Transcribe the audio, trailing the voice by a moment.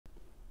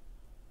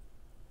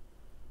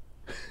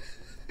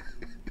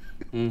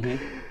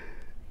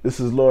This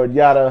is Lord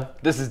Yatta.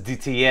 This is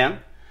DTM,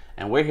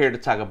 and we're here to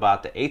talk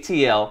about the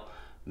ATL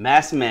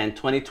Masked Men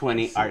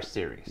 2020 art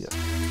series. Yeah.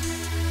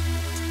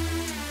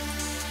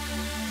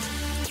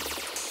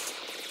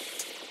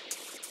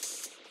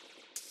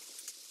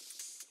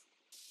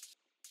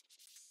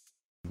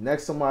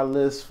 Next on my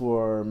list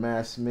for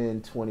Masked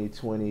Men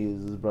 2020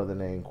 is this brother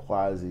named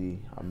Kwasi.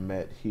 I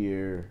met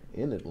here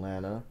in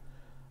Atlanta.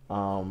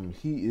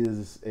 He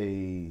is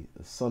a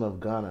son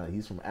of Ghana.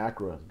 He's from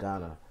Accra,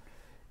 Ghana.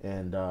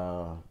 And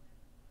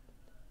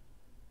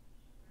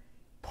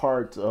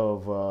part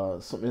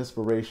of some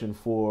inspiration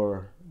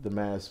for the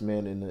Masked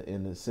Men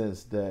in the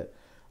sense that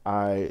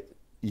I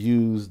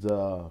used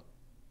a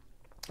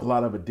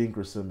lot of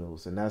Adinkra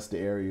symbols, and that's the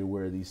area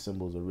where these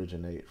symbols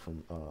originate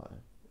from,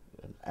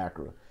 in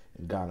Accra,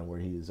 in Ghana, where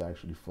he is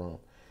actually from.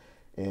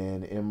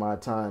 And in my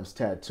times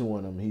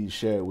tattooing him, he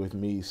shared with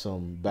me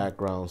some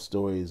background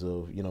stories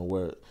of, you know,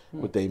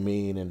 what they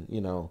mean and, you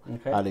know,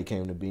 how they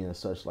came to be and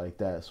such like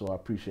that. So I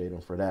appreciate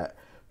him for that.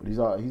 But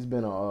he's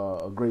been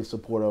a great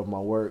supporter of my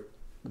work.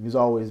 He's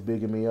always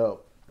bigging me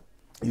up.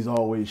 He's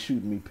always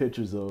shooting me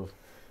pictures of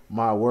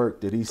my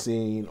work that he's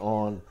seen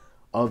on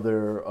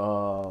other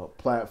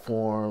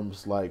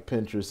platforms like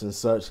Pinterest and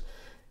such.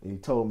 And he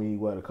told me,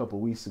 a couple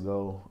weeks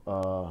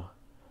ago,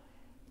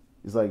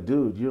 he's like,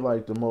 dude, you're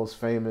like the most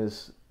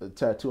famous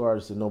tattoo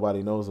artist that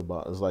nobody knows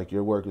about. It's like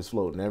your work is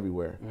floating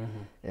everywhere.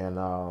 And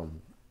I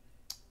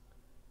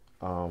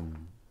was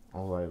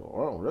like,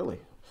 oh, really?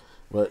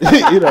 But,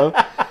 you know,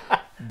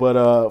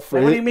 but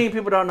for what do you mean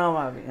people don't know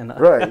about me?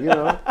 Right, you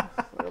know,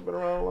 I've been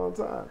around a long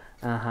time.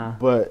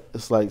 But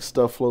it's like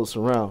stuff floats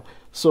around.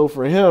 So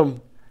for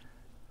him,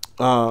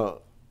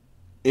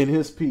 in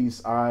his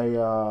piece,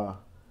 I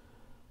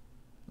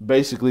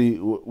basically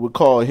would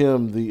call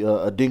him the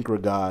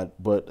Adinkra god,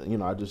 but you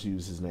know, I just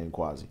use his name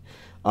Kwasi.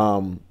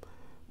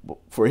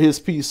 For his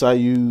piece, I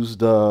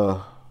used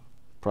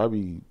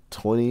probably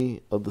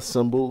 20 of the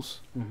symbols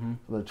from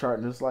the chart,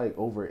 and there's like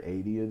over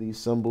 80 of these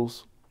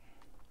symbols.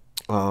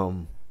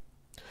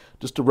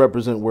 Just to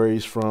represent where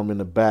he's from. In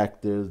the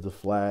back, there's the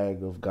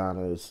flag of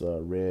Ghana. It's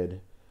red,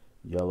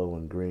 yellow,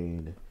 and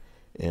green,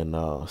 and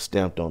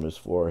stamped on his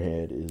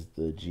forehead is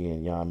the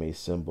Jianyame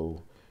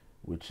symbol,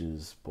 which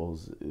is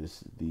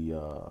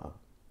the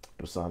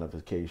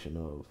personification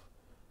of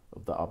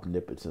the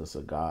omnipotence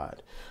of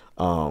God.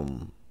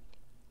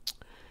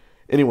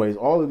 Anyways,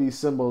 all of these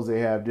symbols, they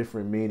have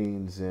different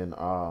meanings, and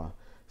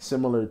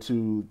similar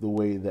to the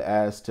way the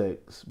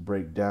Aztecs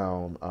break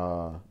down,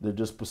 they're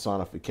just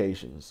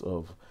personifications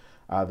of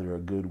either a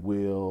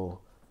goodwill,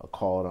 a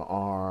call to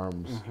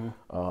arms,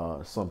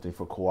 something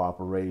for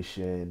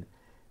cooperation,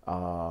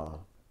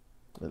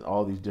 and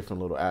all these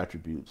different little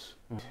attributes.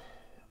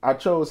 I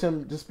chose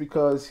him just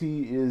because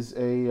he is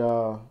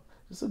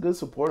just a good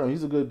supporter.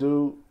 He's a good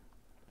dude.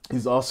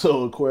 He's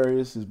also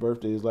Aquarius. His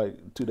birthday is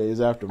like 2 days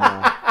after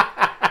mine,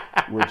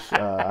 which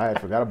I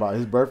had forgot about.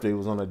 His birthday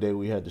was on the day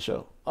we had the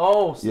show.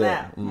 Oh,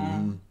 snap.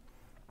 Yeah.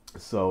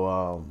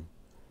 So,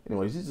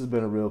 anyways, he's just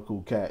been a real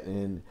cool cat.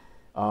 And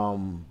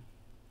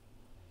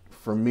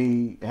for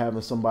me,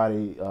 having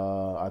somebody,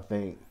 I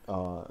think,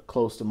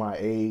 close to my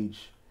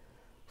age,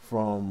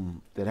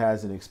 that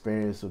has an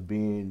experience of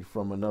being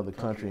from another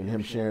country, and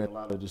him sharing a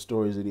lot of the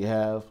stories that he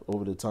have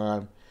over the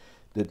time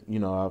that, you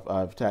know,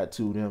 I've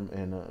tattooed him,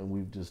 and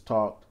we've just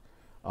talked,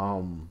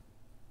 what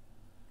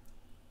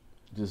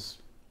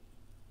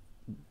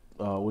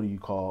do you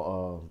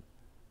call,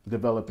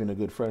 developing a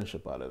good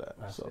friendship out of that.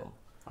 That's so it.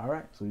 All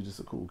right. So he's just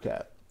a cool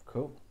cat.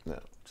 Cool. Yeah.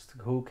 Just a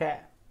cool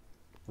cat.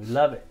 We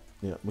love it.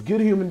 Yeah. A good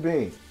human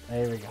being.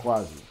 There we go.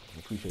 Kwasi.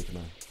 Appreciate you,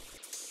 man.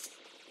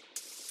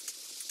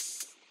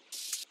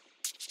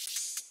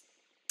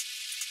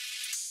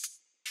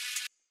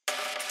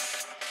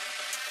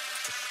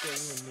 Let's go in,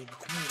 nigga.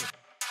 Come on.